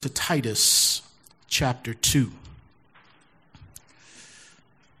to Titus chapter 2.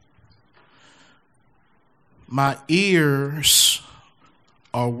 My ears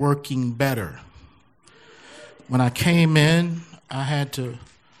are working better. When I came in, I had to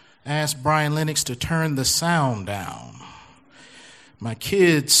ask Brian Lennox to turn the sound down. My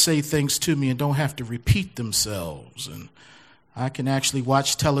kids say things to me and don't have to repeat themselves, and I can actually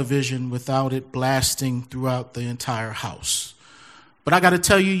watch television without it blasting throughout the entire house. But I got to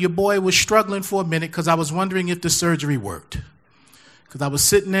tell you, your boy was struggling for a minute because I was wondering if the surgery worked. Because I was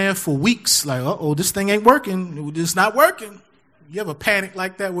sitting there for weeks like, uh-oh, this thing ain't working. It's not working. You ever panic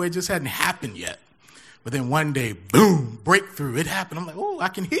like that where it just hadn't happened yet? But then one day, boom, breakthrough. It happened. I'm like, oh, I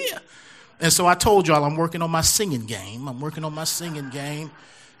can hear. And so I told y'all I'm working on my singing game.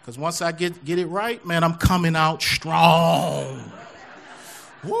 Because once I get it right, man, I'm coming out strong.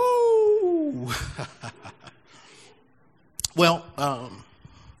 Woo! Well,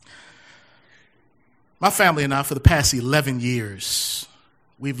 my family and I, for the past 11 years,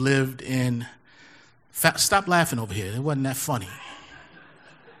 we've lived in... Stop laughing over here. It wasn't that funny.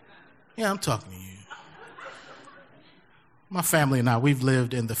 Yeah, I'm talking to you. My family and I, we've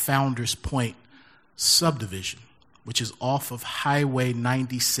lived in the Founders Point subdivision, which is off of Highway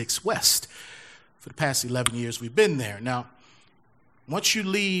 96 West. For the past 11 years, we've been there. Now, once you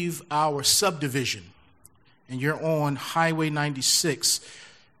leave our subdivision and you're on Highway 96,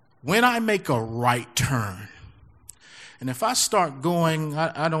 when I make a right turn, and if I start going,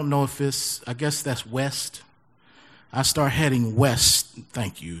 I don't know if I guess that's west. I start heading west,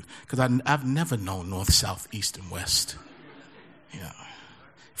 thank you, because I've never known north, south, east, and west. Yeah.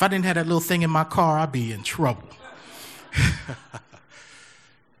 If I didn't have that little thing in my car, I'd be in trouble.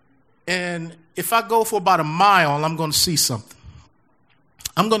 And if I go for about a mile, I'm going to see something.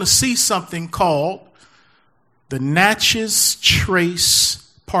 I'm going to see something called the Natchez Trace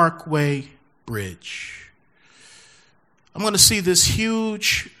Parkway Bridge. I'm going to see this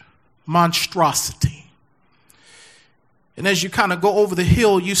huge monstrosity. And as you kind of go over the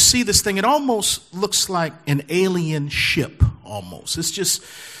hill, you see this thing. It almost looks like an alien ship, almost. It's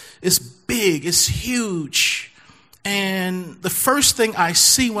big, it's huge. And the first thing I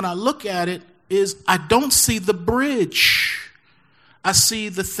see when I look at it is I don't see the bridge. I see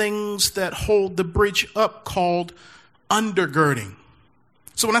the things that hold the bridge up called undergirding.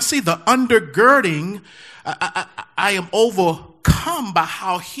 So when I see the undergirding, I am overcome by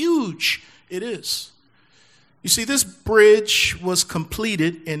how huge it is. You see, this bridge was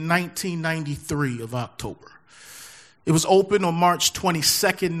completed in 1993 of October. It was opened on March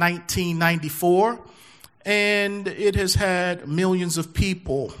 22nd, 1994, and it has had millions of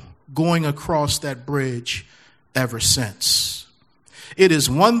people going across that bridge ever since. It is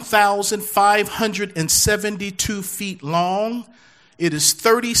 1,572 feet long. It is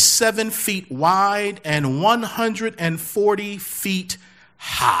 37 feet wide and 140 feet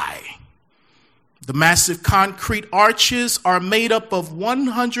high. The massive concrete arches are made up of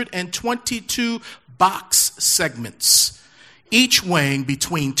 122 box segments, each weighing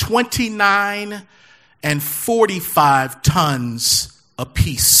between 29 and 45 tons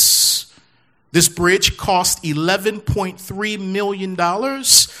apiece. This bridge cost $11.3 million,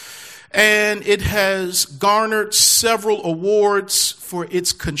 and it has garnered several awards for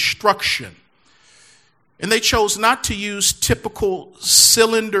its construction. And they chose not to use typical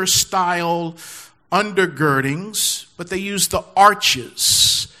cylinder-style undergirdings, but they used the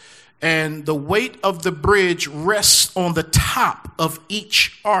arches. And the weight of the bridge rests on the top of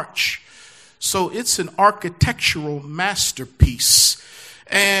each arch. So it's an architectural masterpiece.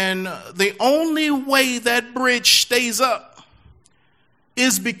 And the only way that bridge stays up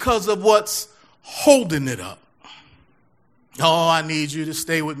is because of what's holding it up. Oh, I need you to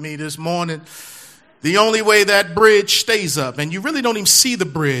stay with me this morning. The only way that bridge stays up, and you really don't even see the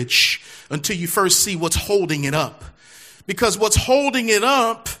bridge until you first see what's holding it up. Because what's holding it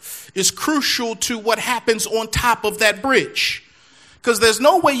up is crucial to what happens on top of that bridge. Because there's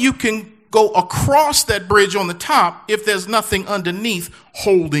no way you can go across that bridge on the top if there's nothing underneath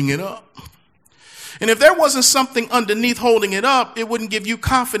holding it up. And if there wasn't something underneath holding it up, it wouldn't give you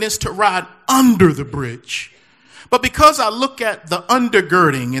confidence to ride under the bridge. But because I look at the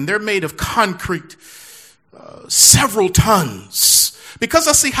undergirding, and they're made of concrete, several tons, because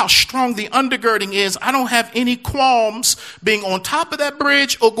I see how strong the undergirding is, I don't have any qualms being on top of that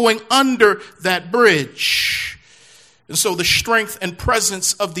bridge or going under that bridge. And so the strength and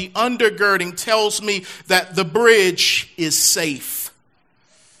presence of the undergirding tells me that the bridge is safe.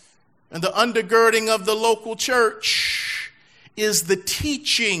 And the undergirding of the local church is the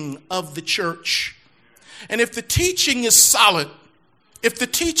teaching of the church. And if the teaching is solid, if the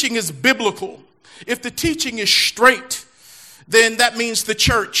teaching is biblical, if the teaching is straight, then that means the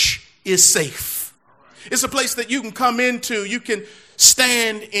church is safe. It's a place that you can come into, you can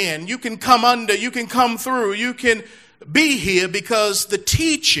stand in, you can come under, you can come through, you can be here because the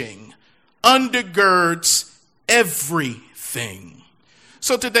teaching undergirds everything.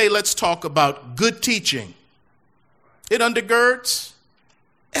 So today let's talk about good teaching. It undergirds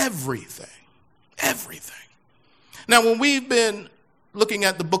everything. Everything. Now, when we've been looking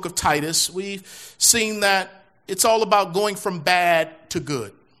at the book of Titus, we've seen that it's all about going from bad to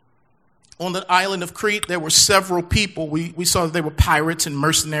good. On the island of Crete, there were several people. We saw that they were pirates and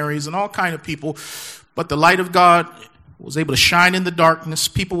mercenaries and all kind of people. But the light of God was able to shine in the darkness.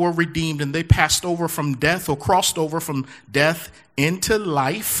 People were redeemed, and they passed over from death, or crossed over from death into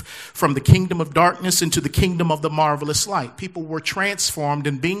life, from the kingdom of darkness into the kingdom of the marvelous light. People were transformed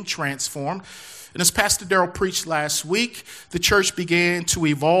and being transformed. And as Pastor Darrell preached last week, the church began to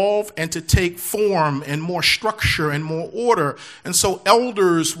evolve and to take form and more structure and more order. And so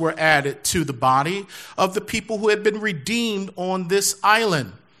elders were added to the body of the people who had been redeemed on this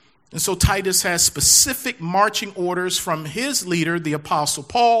island. And so Titus has specific marching orders from his leader, the Apostle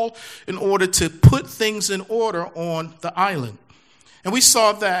Paul, in order to put things in order on the island. And we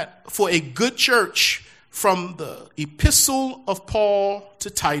saw that for a good church, from the epistle of Paul to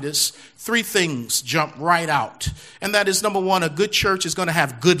Titus, three things jump right out. And that is, number one, a good church is going to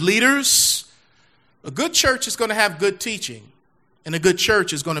have good leaders. A good church is going to have good teaching. And a good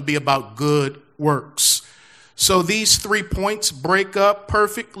church is going to be about good works. So these 3 points break up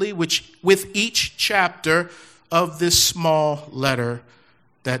perfectly with each chapter of this small letter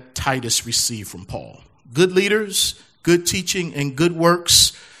that Titus received from Paul. Good leaders, good teaching, and good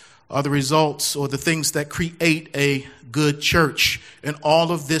works are the results or the things that create a good church. And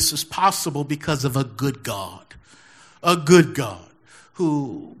all of this is possible because of a good God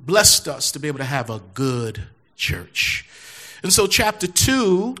who blessed us to be able to have a good church. And so chapter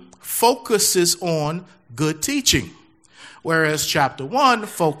 2 focuses on good teaching, whereas chapter 1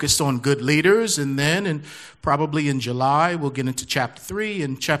 focused on good leaders. And then, and probably in July, we'll get into chapter 3,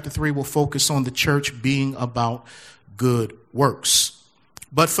 and chapter 3 will focus on the church being about good works.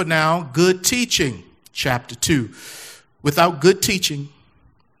 But for now, good teaching, chapter 2. Without good teaching,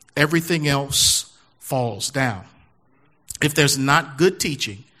 everything else falls down. If there's not good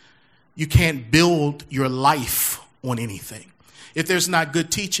teaching, you can't build your life on anything. If there's not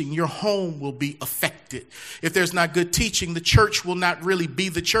good teaching, your home will be affected. If there's not good teaching, the church will not really be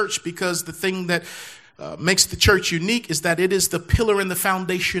the church, because the thing that makes the church unique is that it is the pillar and the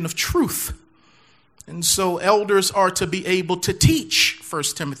foundation of truth. And so elders are to be able to teach, 1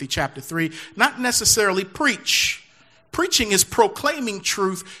 Timothy chapter 3, not necessarily preach. Preaching is proclaiming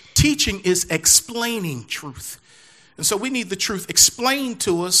truth. Teaching is explaining truth. And so we need the truth explained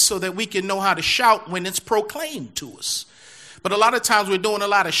to us so that we can know how to shout when it's proclaimed to us. But a lot of times we're doing a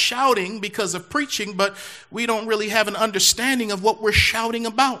lot of shouting because of preaching, but we don't really have an understanding of what we're shouting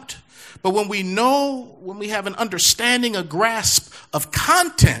about. But when we have an understanding, a grasp of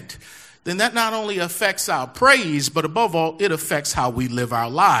content, then that not only affects our praise, but above all, it affects how we live our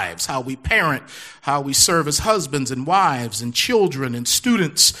lives, how we parent, how we serve as husbands and wives and children and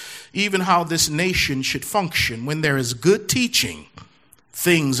students, even how this nation should function. When there is good teaching,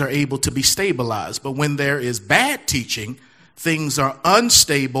 things are able to be stabilized. But when there is bad teaching, things are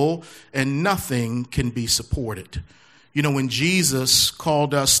unstable and nothing can be supported. You know, when Jesus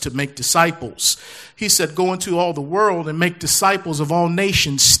called us to make disciples, he said, go into all the world and make disciples of all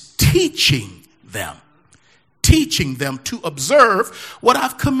nations, teaching them to observe what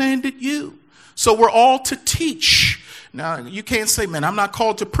I've commanded you. So we're all to teach. Now, you can't say, man, I'm not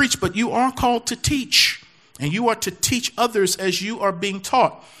called to preach, but you are called to teach. And you are to teach others as you are being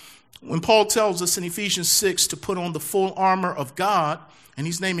taught. When Paul tells us in Ephesians 6 to put on the full armor of God, and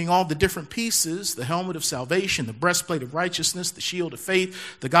he's naming all the different pieces, the helmet of salvation, the breastplate of righteousness, the shield of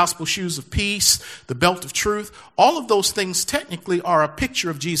faith, the gospel shoes of peace, the belt of truth. All of those things technically are a picture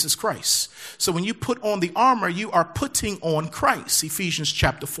of Jesus Christ. So when you put on the armor, you are putting on Christ, Ephesians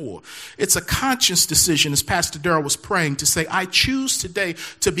chapter 4. It's a conscious decision, as Pastor Darrell was praying, to say, I choose today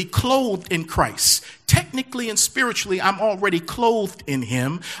to be clothed in Christ. Technically and spiritually, I'm already clothed in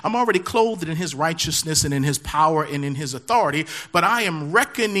him. I'm already clothed in his righteousness and in his power and in his authority, but I am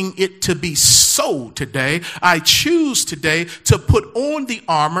reckoning it to be so today. I choose today to put on the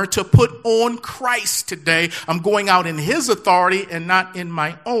armor, to put on Christ today. I'm going out in his authority and not in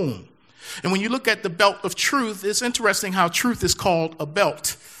my own. And when you look at the belt of truth, it's interesting how truth is called a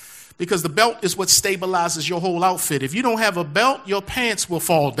belt, Because the belt is what stabilizes your whole outfit. If you don't have a belt, your pants will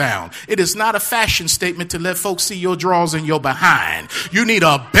fall down. It is not a fashion statement to let folks see your drawers and your behind. You need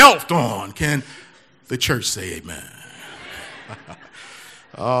a belt on. Can the church say amen?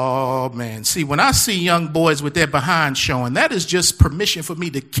 Oh, man. See, when I see young boys with their behind showing, that is just permission for me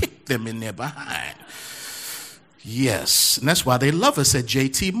to kick them in their behind. Yes, and that's why they love us at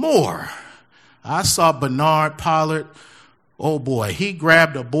JT Moore. I saw Bernard Pollard. Oh, boy, he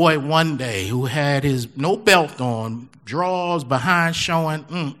grabbed a boy one day who had his no belt on, drawers behind showing.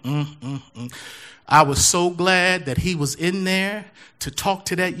 I was so glad that he was in there to talk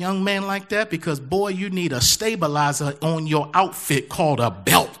to that young man like that because, boy, you need a stabilizer on your outfit called a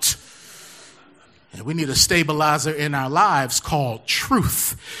belt. And we need a stabilizer in our lives called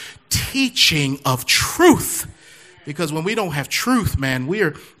truth, teaching of truth. Because when we don't have truth, man,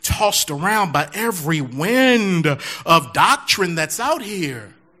 we're tossed around by every wind of doctrine that's out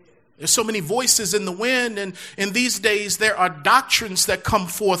here. There's so many voices in the wind, and in these days there are doctrines that come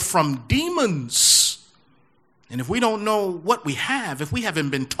forth from demons. And if we don't know what we have, if we haven't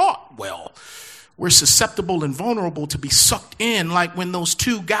been taught well, we're susceptible and vulnerable to be sucked in, like when those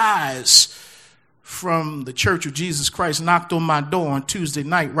two guys from the Church of Jesus Christ knocked on my door on Tuesday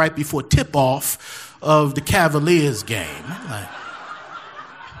night right before tip-off of the Cavaliers game. Like,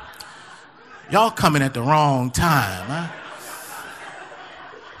 y'all coming at the wrong time, huh?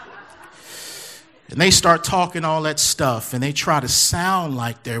 And they start talking all that stuff, and they try to sound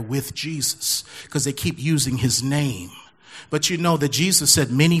like they're with Jesus because they keep using his name. But you know that Jesus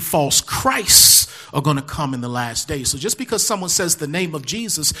said many false Christs are going to come in the last days. So just because someone says the name of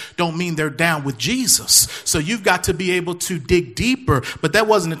Jesus don't mean they're down with Jesus. So you've got to be able to dig deeper. But that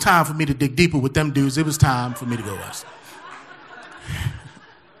wasn't the time for me to dig deeper with them dudes. It was time for me to go west.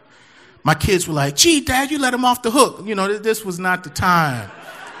 My kids were like, gee, Dad, you let him off the hook. You know, this was not the time.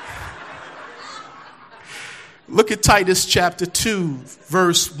 Look at Titus chapter 2,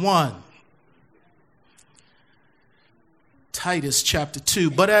 verse 1. Titus chapter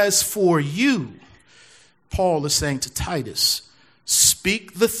 2. But as for you, Paul is saying to Titus,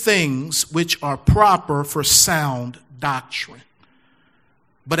 speak the things which are proper for sound doctrine.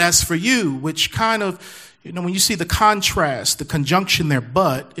 But as for you, which kind of, you know, when you see the contrast, the conjunction there,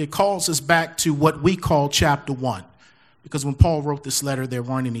 but, it calls us back to what we call chapter 1. Because when Paul wrote this letter, there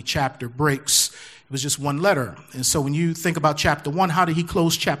weren't any chapter breaks. It was just one letter. And so when you think about chapter 1, how did he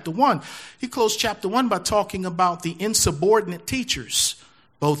close chapter 1? He closed chapter 1 by talking about the insubordinate teachers,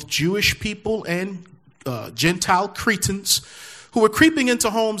 both Jewish people and Gentile Cretans, who were creeping into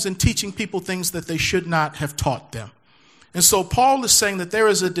homes and teaching people things that they should not have taught them. And so Paul is saying that there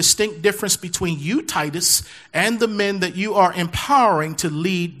is a distinct difference between you, Titus, and the men that you are empowering to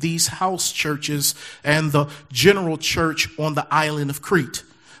lead these house churches and the general church on the island of Crete.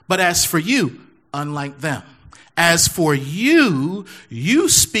 But as for you, unlike them. As for you, you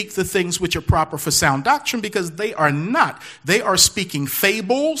speak the things which are proper for sound doctrine because they are not. They are speaking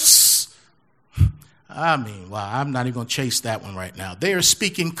fables. I mean, wow, I'm not even going to chase that one right now. They are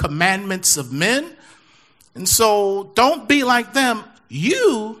speaking commandments of men. And so don't be like them.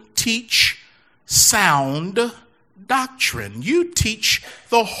 You teach sound doctrine. You teach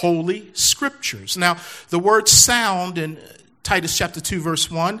the Holy Scriptures. Now, the word sound in Titus chapter 2,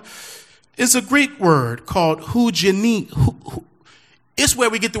 verse 1 is a Greek word called hygiene. It's where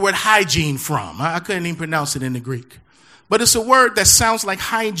we get the word hygiene from. I couldn't even pronounce it in the Greek. But it's a word that sounds like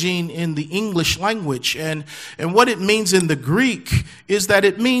hygiene in the English language. And what it means in the Greek is that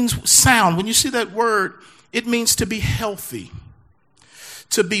it means sound. When you see that word, it means to be healthy,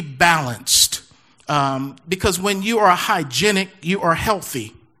 to be balanced. Because when you are hygienic, you are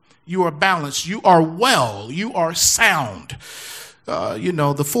healthy, you are balanced, you are well, you are sound.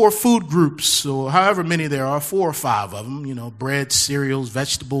 The 4 food groups, or however many there are, 4 or 5 of them, bread, cereals,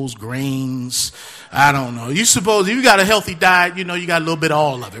 vegetables, grains. I don't know. You suppose if you got a healthy diet, you got a little bit of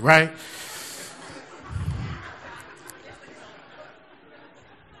all of it, right?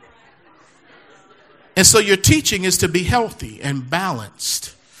 And so your teaching is to be healthy and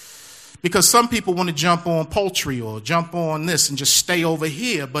balanced. Because some people want to jump on poultry or jump on this and just stay over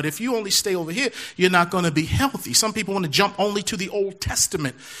here. But if you only stay over here, you're not going to be healthy. Some people want to jump only to the Old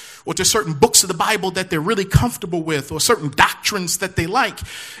Testament or to certain books of the Bible that they're really comfortable with or certain doctrines that they like.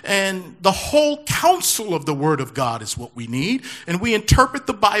 And the whole counsel of the Word of God is what we need. And we interpret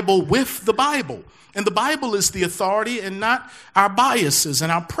the Bible with the Bible. And the Bible is the authority and not our biases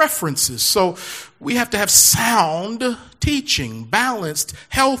and our preferences. So we have to have sound teaching, balanced,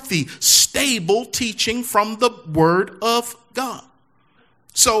 healthy, stable teaching from the Word of God.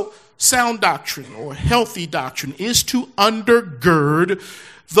 So sound doctrine or healthy doctrine is to undergird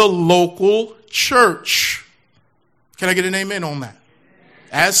the local church. Can I get an amen on that?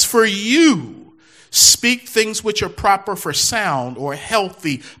 As for you, speak things which are proper for sound or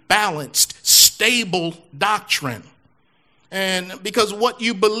healthy, balanced, stable doctrine. And because what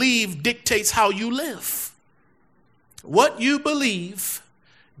you believe dictates how you live. What you believe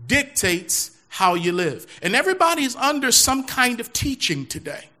dictates how you live. And everybody's under some kind of teaching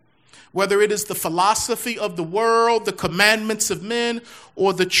today, whether it is the philosophy of the world, the commandments of men,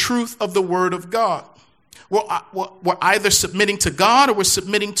 or the truth of the word of God. We're either submitting to God or we're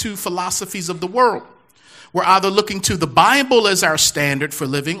submitting to philosophies of the world. We're either looking to the Bible as our standard for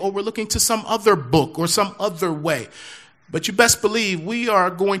living or we're looking to some other book or some other way. But you best believe we are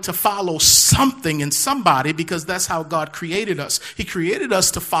going to follow something and somebody because that's how God created us. He created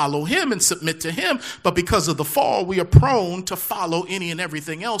us to follow him and submit to him. But because of the fall, we are prone to follow any and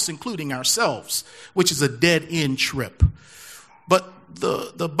everything else, including ourselves, which is a dead end trip. But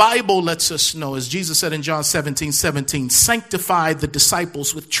the Bible lets us know, as Jesus said in John 17:17, sanctify the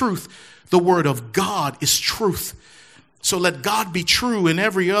disciples with truth. The word of God is truth. So let God be true and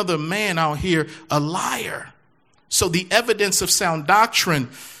every other man out here a liar. So the evidence of sound doctrine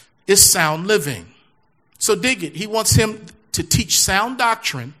is sound living. So dig it. He wants him to teach sound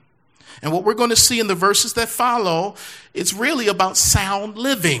doctrine. And what we're going to see in the verses that follow, it's really about sound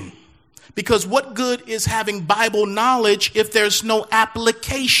living. Because what good is having Bible knowledge if there's no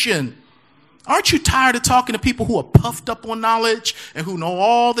application? Aren't you tired of talking to people who are puffed up on knowledge and who know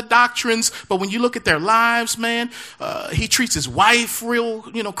all the doctrines? But when you look at their lives, man, he treats his wife real,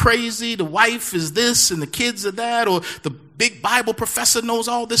 crazy. The wife is this and the kids are that, or the big Bible professor knows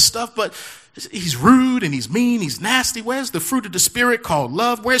all this stuff, but he's rude and he's mean, he's nasty. Where's the fruit of the Spirit called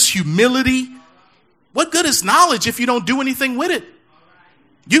love? Where's humility? What good is knowledge if you don't do anything with it?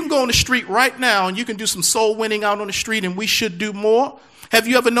 You can go on the street right now and you can do some soul winning out on the street, and we should do more. Have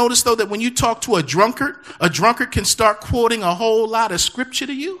you ever noticed, though, that when you talk to a drunkard can start quoting a whole lot of scripture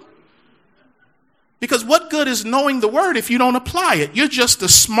to you? Because what good is knowing the word if you don't apply it? You're just a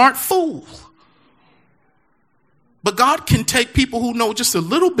smart fool. But God can take people who know just a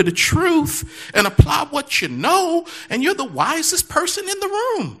little bit of truth and apply what you know, and you're the wisest person in the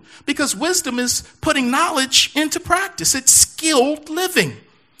room. Because wisdom is putting knowledge into practice. It's skilled living.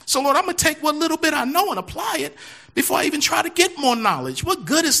 So, Lord, I'm going to take what little bit I know and apply it before I even try to get more knowledge. What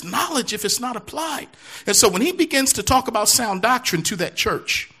good is knowledge if it's not applied? And so when he begins to talk about sound doctrine to that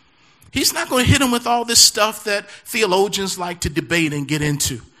church, he's not going to hit them with all this stuff that theologians like to debate and get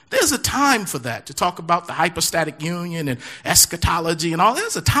into. There's a time for that, to talk about the hypostatic union and eschatology and all.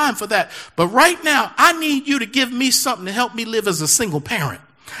 There's a time for that. But right now, I need you to give me something to help me live as a single parent.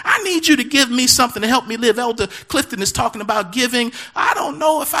 I need you to give me something to help me live. Elder Clifton is talking about giving. I don't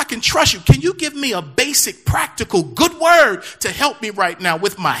know if I can trust you. Can you give me a basic, practical, good word to help me right now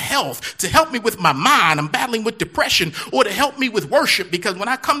with my health, to help me with my mind? I'm battling with depression, or to help me with worship, because when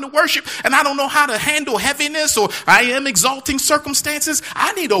I come to worship and I don't know how to handle heaviness, or I am exalting circumstances,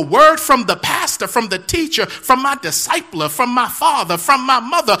 I need a word from the pastor, from the teacher, from my discipler, from my father, from my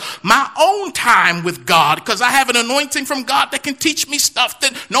mother, my own time with God, because I have an anointing from God that can teach me stuff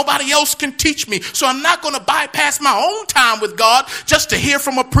that nobody else can teach me. So I'm not going to bypass my own time with God just to hear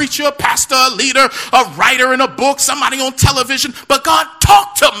from a preacher, a pastor, a leader, a writer in a book, somebody on television. But God,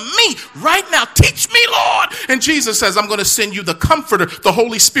 talk to me right now. Teach me, Lord. And Jesus says, I'm going to send you the Comforter, the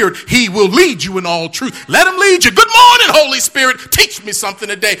Holy Spirit. He will lead you in all truth. Let him lead you. Good morning, Holy Spirit. Teach me something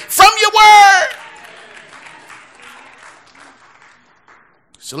today from your word.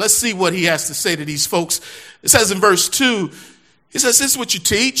 So let's see what he has to say to these folks. It says in verse 2, he says, this is what you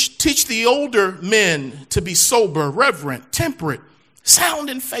teach. Teach the older men to be sober, reverent, temperate, sound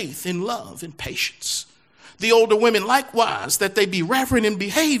in faith, in love, and patience. The older women likewise, that they be reverent in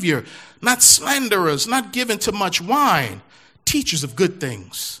behavior, not slanderers, not given to much wine, teachers of good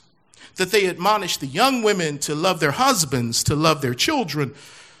things. That they admonish the young women to love their husbands, to love their children,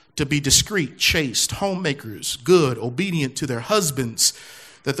 to be discreet, chaste, homemakers, good, obedient to their husbands,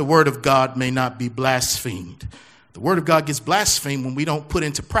 that the word of God may not be blasphemed. The word of God gets blasphemed when we don't put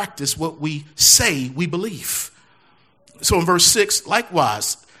into practice what we say we believe. So in verse 6,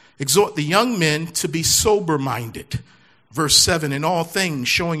 likewise, exhort the young men to be sober-minded. Verse 7, in all things,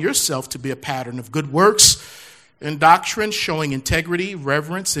 showing yourself to be a pattern of good works, in doctrine, showing integrity,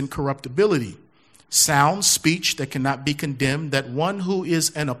 reverence, and incorruptibility. Sound speech that cannot be condemned, that one who is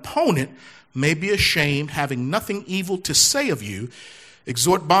an opponent may be ashamed, having nothing evil to say of you.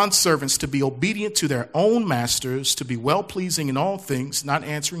 Exhort bondservants to be obedient to their own masters, to be well-pleasing in all things, not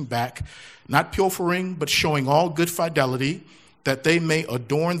answering back, not pilfering, but showing all good fidelity. that they may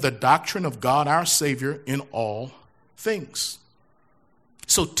adorn the doctrine of God our Savior in all things.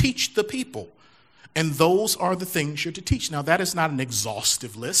 So teach the people, and those are the things you're to teach. Now, that is not an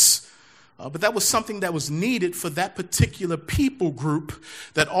exhaustive list, but that was something that was needed for that particular people group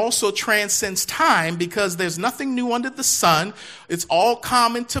that also transcends time, because there's nothing new under the sun. It's all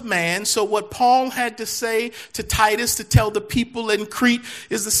common to man. So what Paul had to say to Titus to tell the people in Crete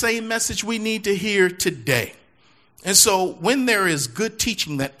is the same message we need to hear today. And so when there is good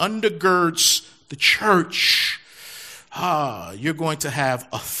teaching that undergirds the church, you're going to have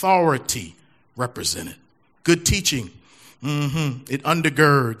authority represented. Good teaching, it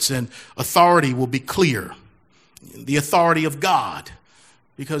undergirds, and authority will be clear. The authority of God,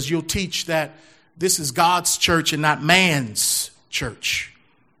 because you'll teach that this is God's church and not man's church.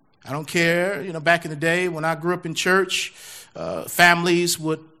 I don't care, back in the day when I grew up in church, families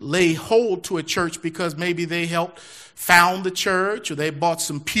would lay hold to a church because maybe they helped found the church, or they bought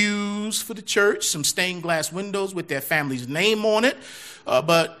some pews for the church, some stained glass windows with their family's name on it.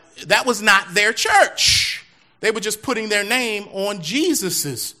 But that was not their church. They were just putting their name on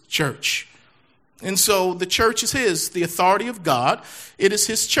Jesus's church. And so the church is his, the authority of God. It is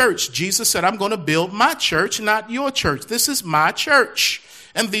his church. Jesus said, I'm going to build my church, not your church. This is my church,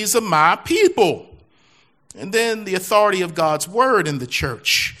 and these are my people. And then the authority of God's word in the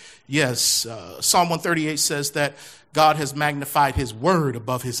church. Yes, Psalm 138 says that God has magnified his word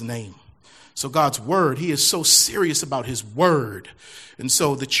above his name. So God's word, he is so serious about his word. And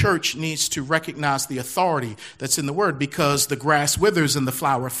so the church needs to recognize the authority that's in the word, because the grass withers and the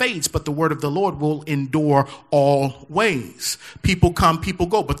flower fades, but the word of the Lord will endure always. People come, people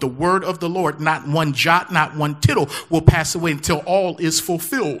go, but the word of the Lord, not one jot, not one tittle, will pass away until all is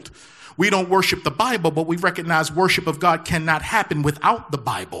fulfilled. We don't worship the Bible, but we recognize worship of God cannot happen without the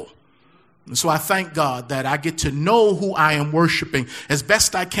Bible. And so I thank God that I get to know who I am worshiping as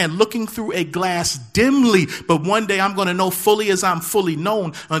best I can, looking through a glass dimly. But one day I'm going to know fully as I'm fully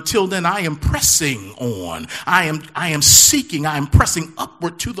known. Until then, I am pressing on. I am seeking. I am pressing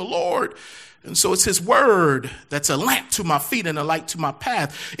upward to the Lord. And so it's his word that's a lamp to my feet and a light to my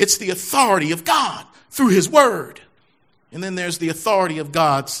path. It's the authority of God through his word. And then there's the authority of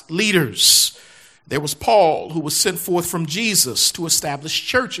God's leaders. There was Paul, who was sent forth from Jesus to establish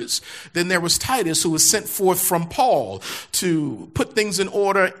churches. Then there was Titus, who was sent forth from Paul to put things in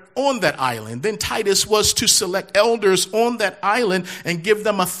order on that island. Then Titus was to select elders on that island and give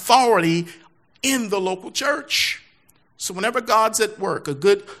them authority in the local church. So whenever God's at work, a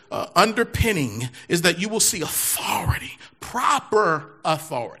good underpinning is that you will see authority, proper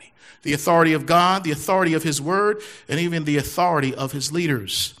authority. The authority of God, the authority of his word, and even the authority of his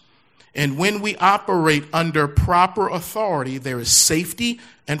leaders. And when we operate under proper authority, there is safety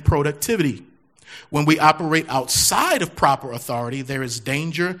and productivity. When we operate outside of proper authority, there is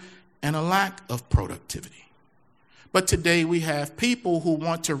danger and a lack of productivity. But today we have people who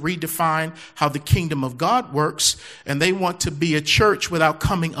want to redefine how the kingdom of God works, and they want to be a church without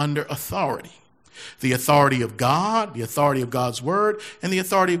coming under authority. The authority of God, the authority of God's word, and the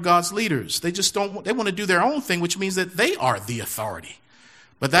authority of God's leaders. They want to do their own thing, which means that they are the authority.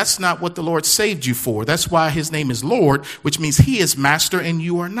 But that's not what the Lord saved you for. That's why his name is Lord, which means he is master and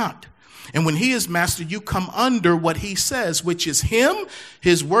you are not. And when he is master, you come under what he says, which is him,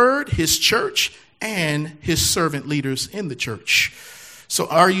 his word, his church, and his servant leaders in the church. So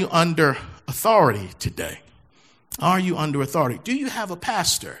are you under authority today? Are you under authority? Do you have a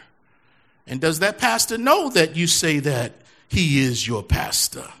pastor? And does that pastor know that you say that he is your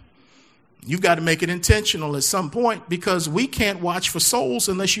pastor? You've got to make it intentional at some point, because we can't watch for souls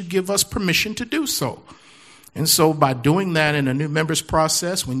unless you give us permission to do so. And so by doing that in a new members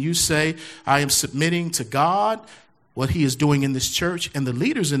process, when you say, I am submitting to God, what he is doing in this church and the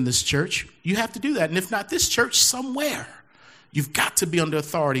leaders in this church, you have to do that. And if not this church, somewhere. You've got to be under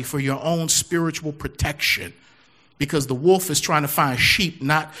authority for your own spiritual protection, because the wolf is trying to find sheep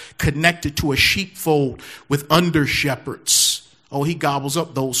not connected to a sheepfold with under shepherds. Oh, he gobbles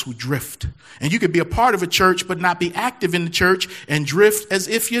up those who drift. And you could be a part of a church but not be active in the church and drift as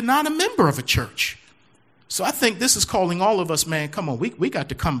if you're not a member of a church. So I think this is calling all of us, man, come on, we got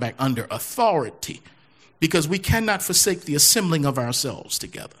to come back under authority, because we cannot forsake the assembling of ourselves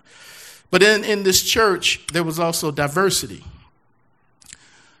together. But in this church, there was also diversity.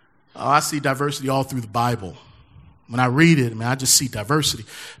 I see diversity all through the Bible. When I read it, I just see diversity.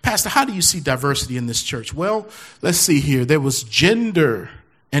 Pastor, how do you see diversity in this church? Well, let's see here. There was gender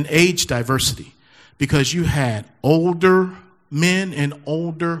and age diversity, because you had older men and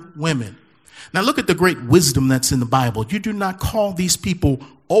older women. Now look at the great wisdom that's in the Bible. You do not call these people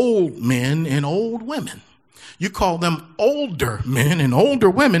old men and old women. You call them older men and older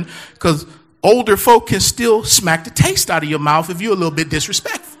women because older folk can still smack the taste out of your mouth if you're a little bit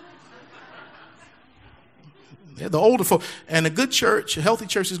disrespectful. They're the older folk. And a good church, a healthy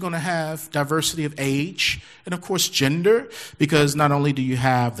church, is going to have diversity of age and, of course, gender, because not only do you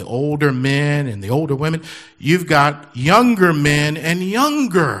have the older men and the older women, you've got younger men and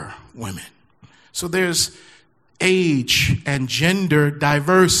younger women. So there's age and gender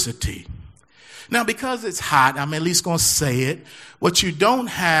diversity. Now, because it's hot, I'm at least going to say it. What you don't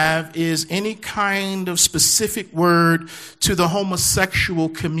have is any kind of specific word to the homosexual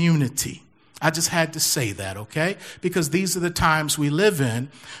community. I just had to say that, okay? Because these are the times we live in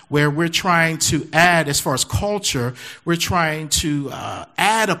where we're trying to add, as far as culture, we're trying to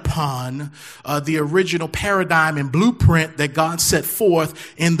add upon the original paradigm and blueprint that God set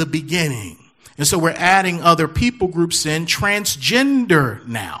forth in the beginning. And so we're adding other people groups in, transgender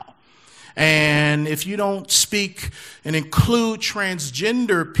now. And if you don't speak and include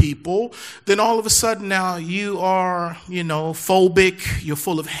transgender people, then all of a sudden now you are, phobic, you're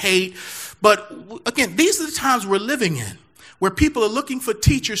full of hate. But again, these are the times we're living in, where people are looking for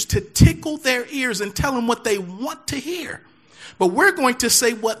teachers to tickle their ears and tell them what they want to hear. But we're going to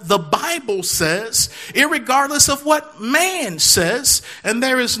say what the Bible says, irregardless of what man says. And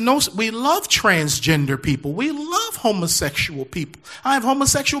we love transgender people. We love homosexual people. I have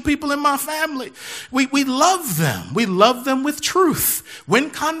homosexual people in my family. We love them. We love them with truth.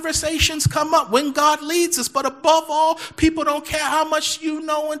 When conversations come up, when God leads us, but above all, people don't care how much you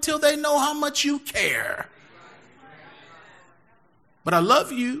know until they know how much you care. But I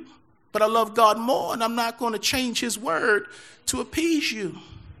love you, but I love God more, and I'm not going to change his word to appease you.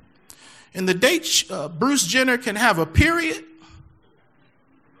 And the day Bruce Jenner can have a period,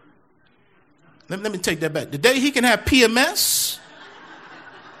 let me take that back. The day he can have PMS,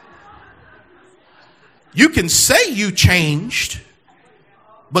 you can say you changed,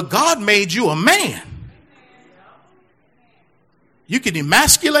 but God made you a man. You can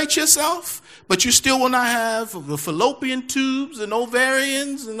emasculate yourself, but you still will not have the fallopian tubes and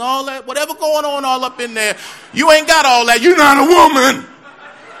ovarians and all that, whatever going on all up in there. You ain't got all that. You're not a woman.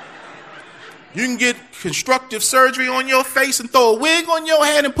 You can get constructive surgery on your face and throw a wig on your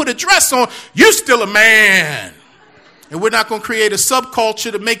head and put a dress on. You're still a man. And we're not going to create a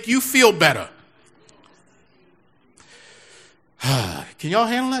subculture to make you feel better. Can y'all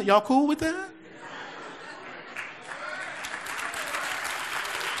handle that? Y'all cool with that?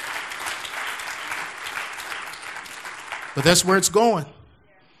 But that's where it's going.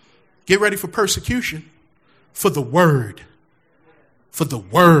 Get ready for persecution for the word. For the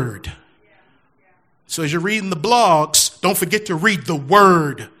word. So as you're reading the blogs, don't forget to read the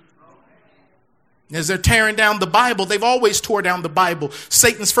word. As they're tearing down the Bible, they've always tore down the Bible.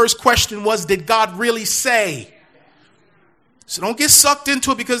 Satan's first question was, did God really say? So don't get sucked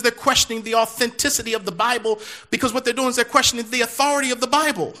into it because they're questioning the authenticity of the Bible, because what they're doing is they're questioning the authority of the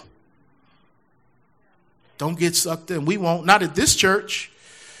Bible. Don't get sucked in. We won't. Not at this church.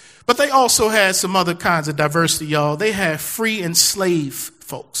 But they also had some other kinds of diversity, y'all. They had free and slave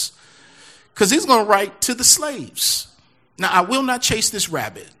folks. Because he's going to write to the slaves. Now, I will not chase this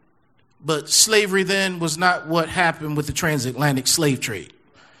rabbit. But slavery then was not what happened with the transatlantic slave trade,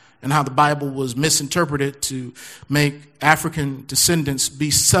 and how the Bible was misinterpreted to make African descendants be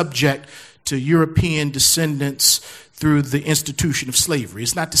subject to European descendants through the institution of slavery.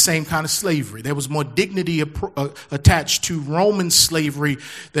 It's not the same kind of slavery. There was more dignity attached to Roman slavery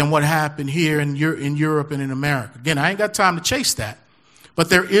than what happened here in Europe and in America. Again, I ain't got time to chase that. But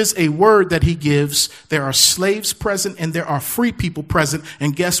there is a word that he gives. There are slaves present and there are free people present.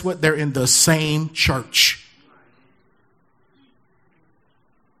 And guess what? They're in the same church.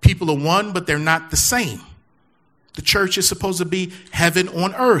 People are one, but they're not the same. The church is supposed to be heaven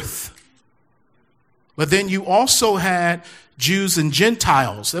on earth. But then you also had Jews and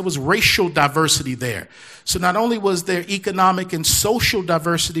Gentiles. There was racial diversity there. So not only was there economic and social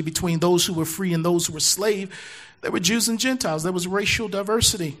diversity between those who were free and those who were slave, there were Jews and Gentiles. There was racial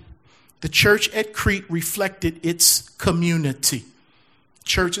diversity. The church at Crete reflected its community.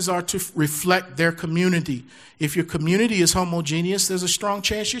 Churches are to reflect their community. If your community is homogeneous, there's a strong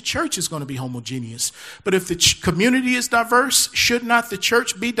chance your church is going to be homogeneous. But if the community is diverse, should not the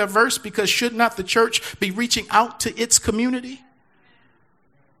church be diverse? Because should not the church be reaching out to its community?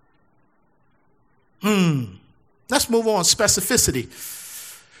 Let's move on. Specificity.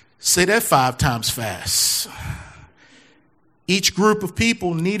 Say that 5 times fast. Each group of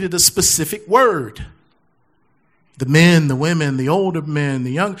people needed a specific word. The men, the women, the older men,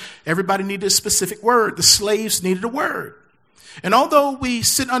 the young, everybody needed a specific word. The slaves needed a word. And although we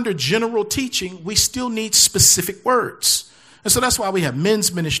sit under general teaching, we still need specific words. And so that's why we have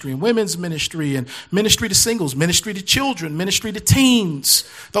men's ministry and women's ministry and ministry to singles, ministry to children, ministry to teens.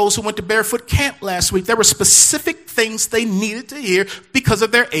 Those who went to Barefoot Camp last week, there were specific things they needed to hear because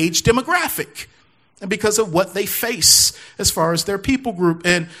of their age demographic and because of what they face as far as their people group.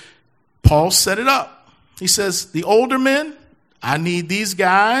 And Paul set it up. He says, the older men, I need these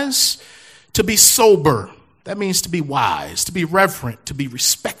guys to be sober. That means to be wise, to be reverent, to be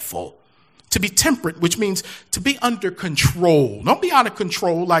respectful. To be temperate, which means to be under control. Don't be out of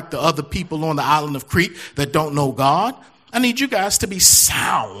control like the other people on the island of Crete that don't know God. I need you guys to be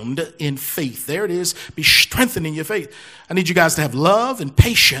sound in faith. There it is. Be strengthened in your faith. I need you guys to have love and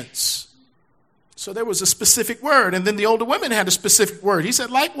patience. So there was a specific word. And then the older women had a specific word. He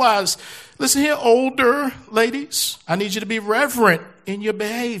said, likewise, listen here, older ladies, I need you to be reverent in your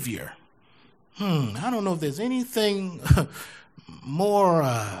behavior. I don't know if there's anything more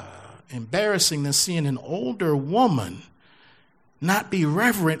embarrassing than seeing an older woman not be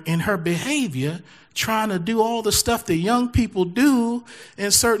reverent in her behavior, trying to do all the stuff that young people do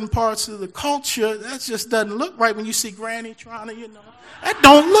in certain parts of the culture. That just doesn't look right when you see Granny trying to, that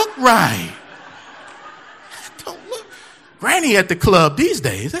don't look right. That don't look. Granny at the club these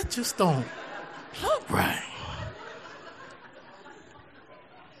days, that just don't look right.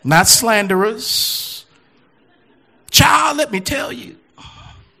 Not slanderers. Child, let me tell you.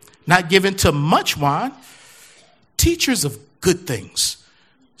 Not given to much wine, teachers of good things.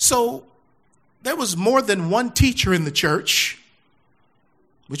 So there was more than one teacher in the church,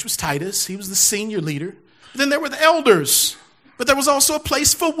 which was Titus. He was the senior leader. Then there were the elders, but there was also a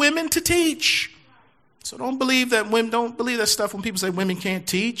place for women to teach. So don't believe that stuff when people say women can't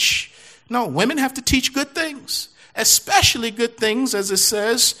teach. No, women have to teach good things, especially good things, as it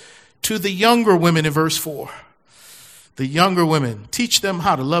says, to the younger women in verse 4. The younger women, teach them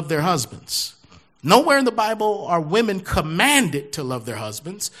how to love their husbands. Nowhere in the Bible are women commanded to love their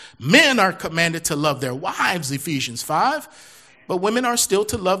husbands. Men are commanded to love their wives, Ephesians 5. But women are still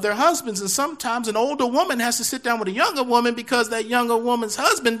to love their husbands. And sometimes an older woman has to sit down with a younger woman because that younger woman's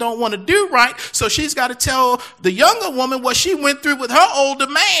husband don't want to do right. So she's got to tell the younger woman what she went through with her older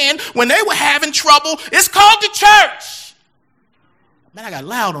man when they were having trouble. It's called the church. Man, I got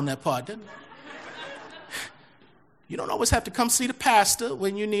loud on that part, didn't I? You don't always have to come see the pastor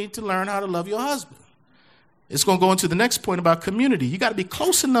when you need to learn how to love your husband. It's going to go into the next point about community. You got to be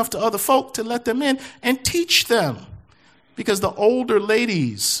close enough to other folk to let them in and teach them. Because the older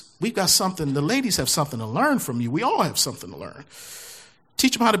ladies, the ladies have something to learn from you. We all have something to learn.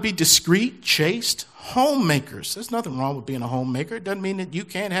 Teach them how to be discreet, chaste, homemakers. There's nothing wrong with being a homemaker. It doesn't mean that you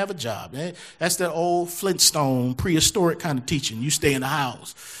can't have a job. That's that old Flintstone, prehistoric kind of teaching. You stay in the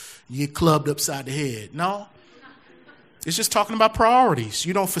house. You get clubbed upside the head. No. It's just talking about priorities.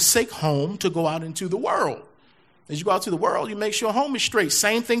 You don't forsake home to go out into the world. As you go out to the world, you make sure home is straight.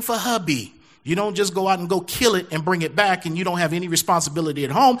 Same thing for hubby. You don't just go out and go kill it and bring it back and you don't have any responsibility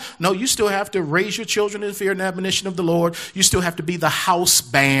at home. No, you still have to raise your children in the fear and admonition of the Lord. You still have to be the house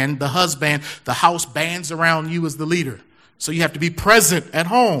band, the husband. The house bands around you as the leader. So you have to be present at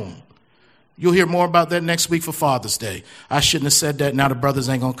home. You'll hear more about that next week for Father's Day. I shouldn't have said that. Now the brothers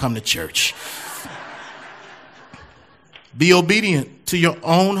ain't going to come to church. Be obedient to your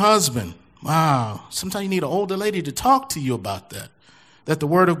own husband. Wow. Sometimes you need an older lady to talk to you about that the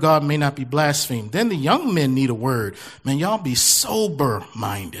word of God may not be blasphemed. Then the young men need a word. Man, y'all be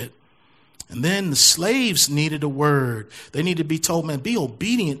sober-minded. And then the slaves needed a word. They need to be told, man, be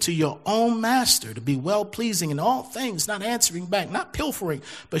obedient to your own master, to be well-pleasing in all things, not answering back, not pilfering,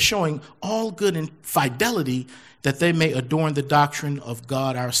 but showing all good and fidelity that they may adorn the doctrine of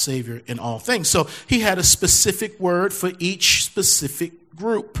God our Savior in all things. So he had a specific word for each specific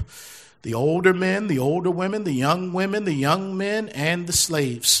group. The older men, the older women, the young men, and the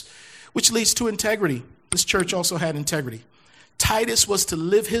slaves, which leads to integrity. This church also had integrity. Titus was to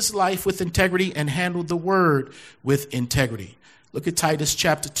live his life with integrity and handle the word with integrity. Look at Titus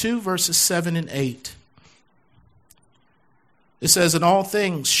chapter 2, verses 7 and 8. It says, in all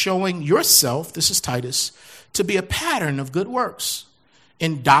things showing yourself, this is Titus, to be a pattern of good works,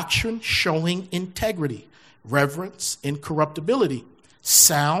 in doctrine showing integrity, reverence, incorruptibility,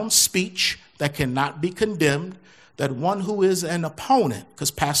 sound speech that cannot be condemned, that one who is an opponent,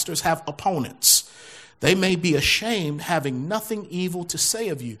 because pastors have opponents, they may be ashamed, having nothing evil to say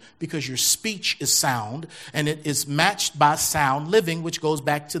of you, because your speech is sound, and it is matched by sound living, which goes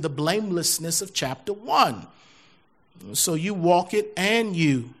back to the blamelessness of chapter 1. So you walk it and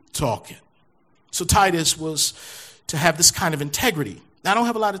you talk it. So Titus was to have this kind of integrity. Now, I don't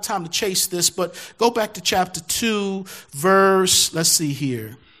have a lot of time to chase this, but go back to chapter 2, verse, let's see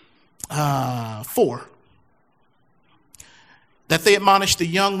here, 4. That they admonish the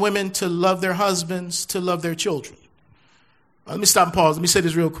young women to love their husbands, to love their children. Let me stop and pause. Let me say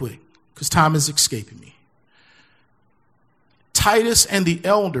this real quick, because time is escaping me. Titus and the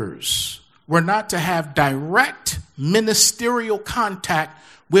elders were not to have direct ministerial contact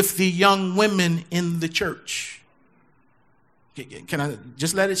with the young women in the church. Can I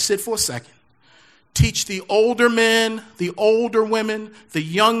just let it sit for a second? Teach the older men, the older women, the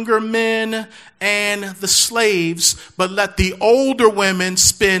younger men, and the slaves, but let the older women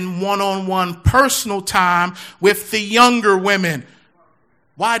spend one-on-one personal time with the younger women.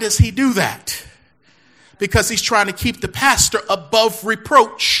 Why does he do that? Because he's trying to keep the pastor above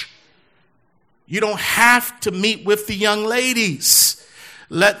reproach. You don't have to meet with the young ladies.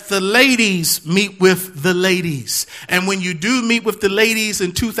 Let the ladies meet with the ladies. And when you do meet with the ladies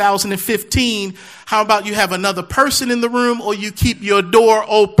in 2015, how about you have another person in the room, or you keep your door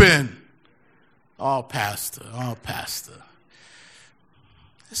open? Oh, pastor.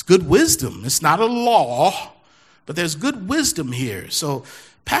 It's good wisdom. It's not a law, but there's good wisdom here. So,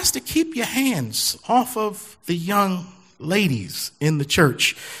 pastor, keep your hands off of the young ladies in the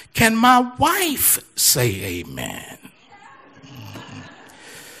church. Can my wife say amen?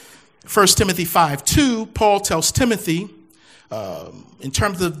 1 Timothy 5:2, Paul tells Timothy, in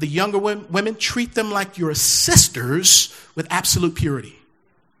terms of the younger women, treat them like your sisters with absolute purity.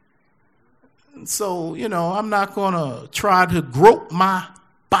 And so, I'm not going to try to grope my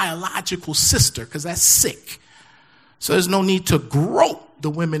biological sister, because that's sick. So there's no need to grope the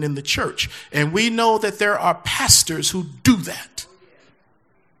women in the church. And we know that there are pastors who do that.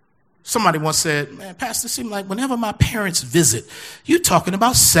 Somebody once said, man, pastor, it seems like whenever my parents visit, you're talking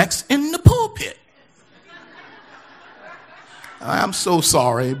about sex in the pulpit. I'm so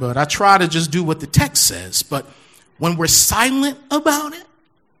sorry, but I try to just do what the text says. But when we're silent about it,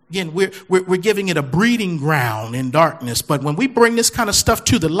 again, we're giving it a breeding ground in darkness. But when we bring this kind of stuff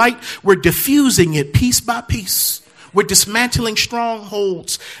to the light, we're diffusing it piece by piece. We're dismantling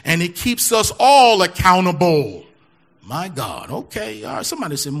strongholds, and it keeps us all accountable. My God. Okay. All right.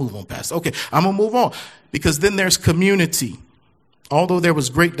 Somebody said, move on, pastor. Okay. I'm going to move on, because then there's community. Although there was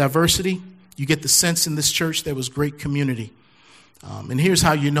great diversity, you get the sense in this church there was great community. And here's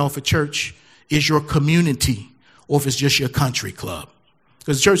how you know if a church is your community or if it's just your country club.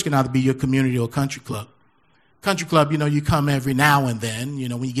 Because the church can either be your community or country club. Country club, you come every now and then,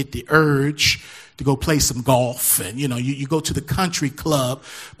 when you get the urge to go play some golf, and, you go to the country club.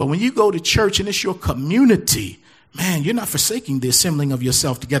 But when you go to church and it's your community, man, you're not forsaking the assembling of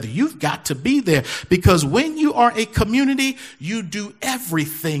yourself together. You've got to be there, because when you are a community, you do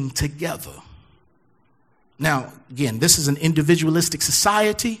everything together. Now, again, this is an individualistic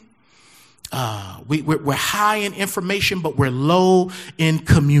society. We're high in information, but we're low in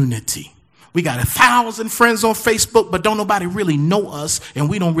community. We got 1,000 friends on Facebook, but don't nobody really know us, and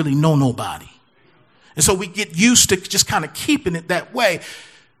we don't really know nobody. And so we get used to just kind of keeping it that way.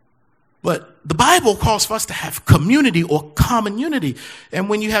 But the Bible calls for us to have community or common unity. And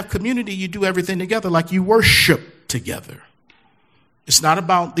when you have community, you do everything together, like you worship together. It's not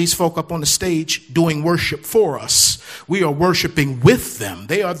about these folk up on the stage doing worship for us. We are worshiping with them.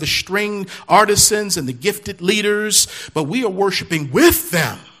 They are the string artisans and the gifted leaders, but we are worshiping with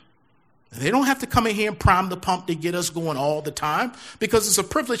them. They don't have to come in here and prime the pump to get us going all the time, because it's a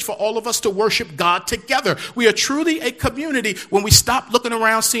privilege for all of us to worship God together. We are truly a community when we stop looking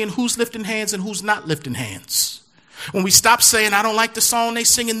around seeing who's lifting hands and who's not lifting hands. When we stop saying, I don't like the song they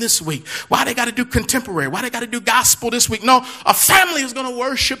singing this week. Why they got to do contemporary? Why they got to do gospel this week? No, a family is going to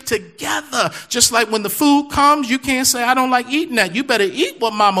worship together. Just like when the food comes, you can't say, I don't like eating that. You better eat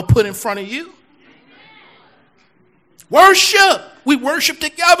what mama put in front of you. Worship. We worship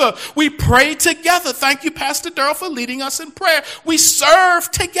together. We pray together. Thank you, Pastor Darrell, for leading us in prayer. We serve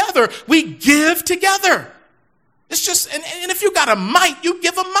together. We give together. It's just, and if you got a mite, you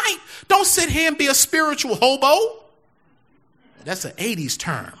give a mite. Don't sit here and be a spiritual hobo. That's an 80s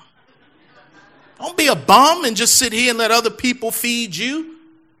term. Don't be a bum and just sit here and let other people feed you.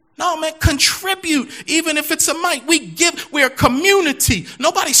 No, man, contribute, even if it's a mite. We give, we're a community.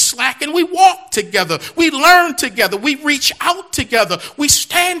 Nobody's slacking. We walk together. We learn together. We reach out together. We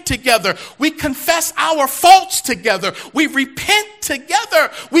stand together. We confess our faults together. We repent together.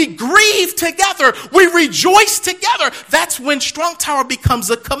 We grieve together. We rejoice together. That's when Strong Tower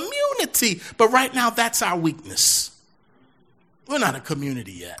becomes a community. But right now, that's our weakness. We're not a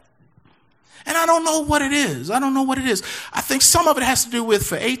community yet. And I don't know what it is. I think some of it has to do with,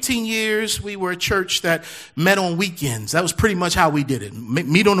 for 18 years, we were a church that met on weekends. That was pretty much how we did it.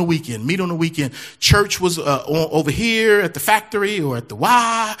 Meet on the weekend. Church was over here at the factory or at the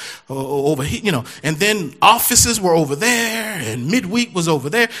Y or over here, and then offices were over there and midweek was over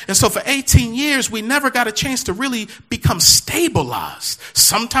there. And so for 18 years, we never got a chance to really become stabilized.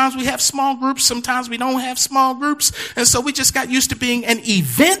 Sometimes we have small groups. Sometimes we don't have small groups. And so we just got used to being an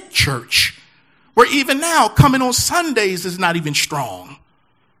event church, where even now coming on Sundays is not even strong.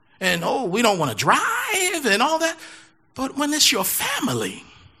 And, we don't want to drive and all that. But when it's your family,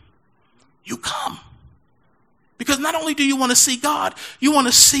 you come. Because not only do you want to see God, you want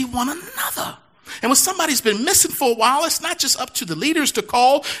to see one another. And when somebody's been missing for a while, it's not just up to the leaders to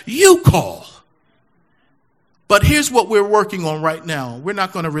call, you call. But here's what we're working on right now. We're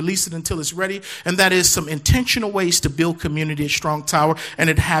not going to release it until it's ready. And that is some intentional ways to build community at Strong Tower. And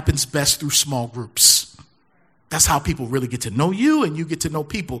it happens best through small groups. That's how people really get to know you and you get to know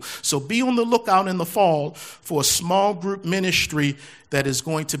people. So be on the lookout in the fall for a small group ministry that is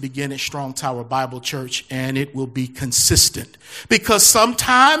going to begin at Strong Tower Bible Church. And it will be consistent. Because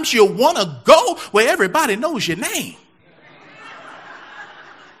sometimes you'll want to go where everybody knows your name.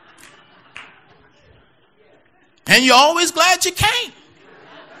 And you're always glad you came.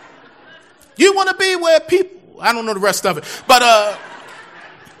 You want to be where people, I don't know the rest of it, but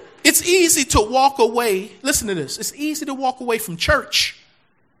it's easy to walk away. Listen to this. It's easy to walk away from church,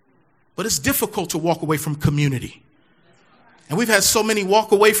 but it's difficult to walk away from community. And we've had so many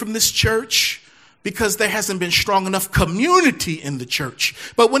walk away from this church because there hasn't been strong enough community in the church.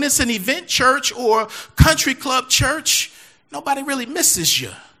 But when it's an event church or country club church, nobody really misses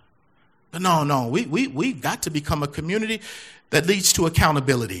you. But no, we've got to become a community that leads to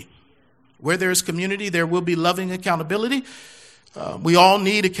accountability. Where there is community, there will be loving accountability. We all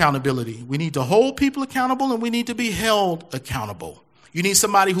need accountability. We need to hold people accountable and we need to be held accountable. You need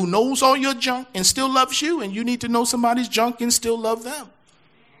somebody who knows all your junk and still loves you, and you need to know somebody's junk and still love them.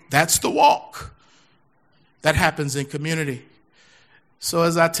 That's the walk that happens in community. So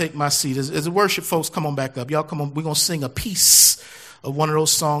as I take my seat, as the worship folks come on back up, y'all come on, we're going to sing a piece of one of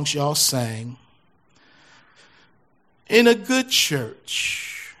those songs y'all sang. In a good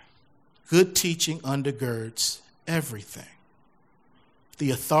church, good teaching undergirds everything. The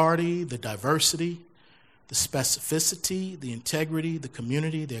authority, the diversity, the specificity, the integrity, the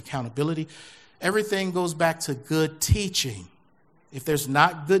community, the accountability, everything goes back to good teaching. If there's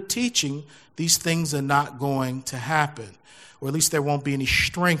not good teaching, these things are not going to happen, or at least there won't be any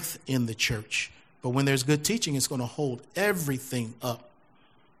strength in the church. But when there's good teaching, it's going to hold everything up.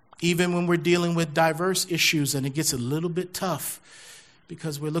 Even when we're dealing with diverse issues and it gets a little bit tough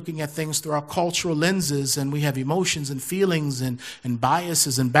because we're looking at things through our cultural lenses and we have emotions and feelings and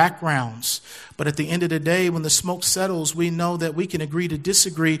biases and backgrounds. But at the end of the day, when the smoke settles, we know that we can agree to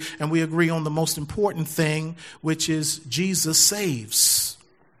disagree, and we agree on the most important thing, which is Jesus saves.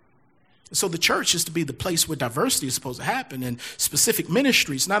 So the church is to be the place where diversity is supposed to happen, and specific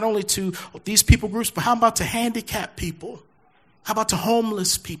ministries, not only to these people groups, but how about to handicapped people? How about to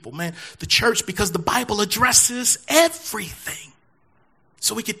homeless people? Man, the church, because the Bible addresses everything.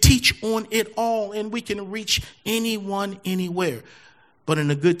 So we can teach on it all and we can reach anyone, anywhere. But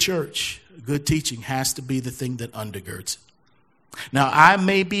in a good church, good teaching has to be the thing that undergirds it. Now, I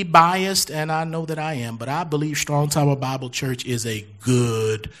may be biased, and I know that I am, but I believe Strong Tower Bible Church is a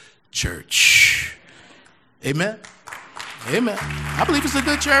good church. Amen. Amen. I believe it's a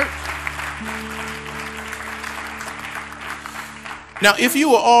good church. Now, if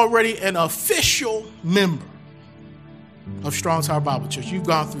you are already an official member of Strong Tower Bible Church, you've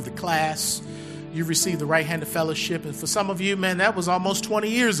gone through the class, you've received the right-handed fellowship, and for some of you, man, that was almost 20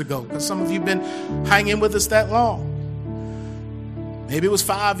 years ago, because some of you have been hanging with us that long. Maybe it was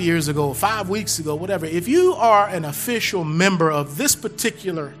 5 years ago, 5 weeks ago, whatever. If you are an official member of this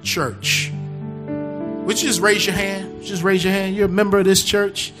particular church, would you just raise your hand? Just raise your hand. You're a member of this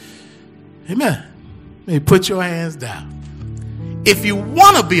church. Amen. Maybe put your hands down. If you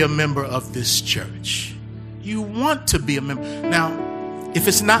want to be a member of this church, you want to be a member. Now, if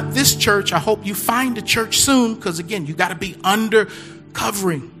it's not this church, I hope you find a church soon, because again, you got to be under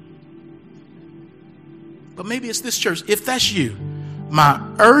covering. But maybe it's this church. If that's you, my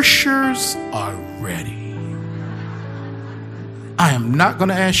ushers are ready. I am not going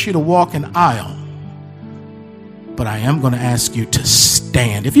to ask you to walk an aisle, but I am going to ask you to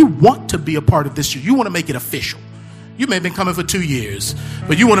stand. If you want to be a part of this church, you want to make it official. You may have been coming for 2 years,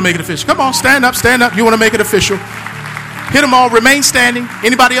 but you want to make it official. Come on, stand up, stand up. You want to make it official. Hit them all. Remain standing.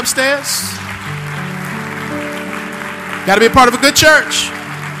 Anybody upstairs? Got to be a part of a good church.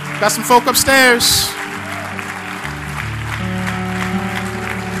 Got some folk upstairs.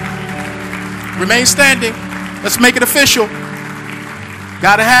 Remain standing. Let's make it official.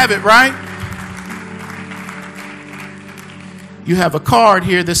 Gotta have it, right? You have a card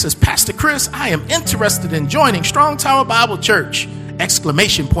here that says, Pastor Chris, I am interested in joining Strong Tower Bible Church!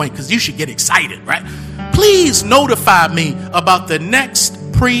 Exclamation point, because you should get excited, right? Please notify me about the next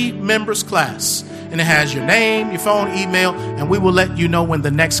pre-members class. And it has your name, your phone, email, and we will let you know when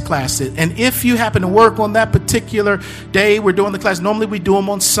the next class is. And if you happen to work on that particular day we're doing the class, normally we do them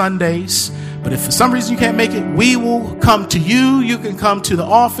on Sundays. But if for some reason you can't make it, we will come to you. You can come to the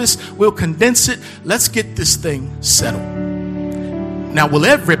office. We'll condense it. Let's get this thing settled. Now, will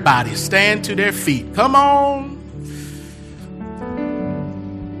everybody stand to their feet? Come on.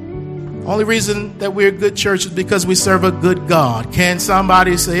 Only reason that we're a good church is because we serve a good God. Can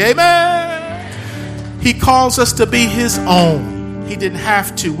somebody say amen? He calls us to be his own. He didn't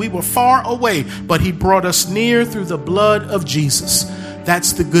have to. We were far away, but he brought us near through the blood of Jesus.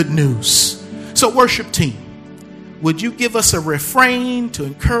 That's the good news. So worship team, would you give us a refrain to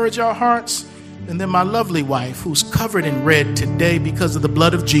encourage our hearts? And then my lovely wife, who's covered in red today because of the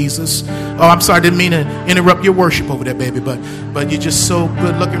blood of Jesus. Oh, I'm sorry, I didn't mean to interrupt your worship over there, baby, but you're just so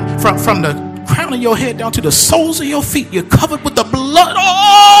good looking. From the crown of your head down to the soles of your feet, you're covered with the blood.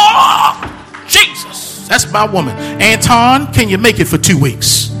 Oh, Jesus, that's my woman. Anton, can you make it for 2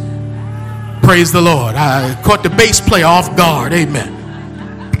 weeks? Praise the Lord. I caught the bass player off guard. Amen.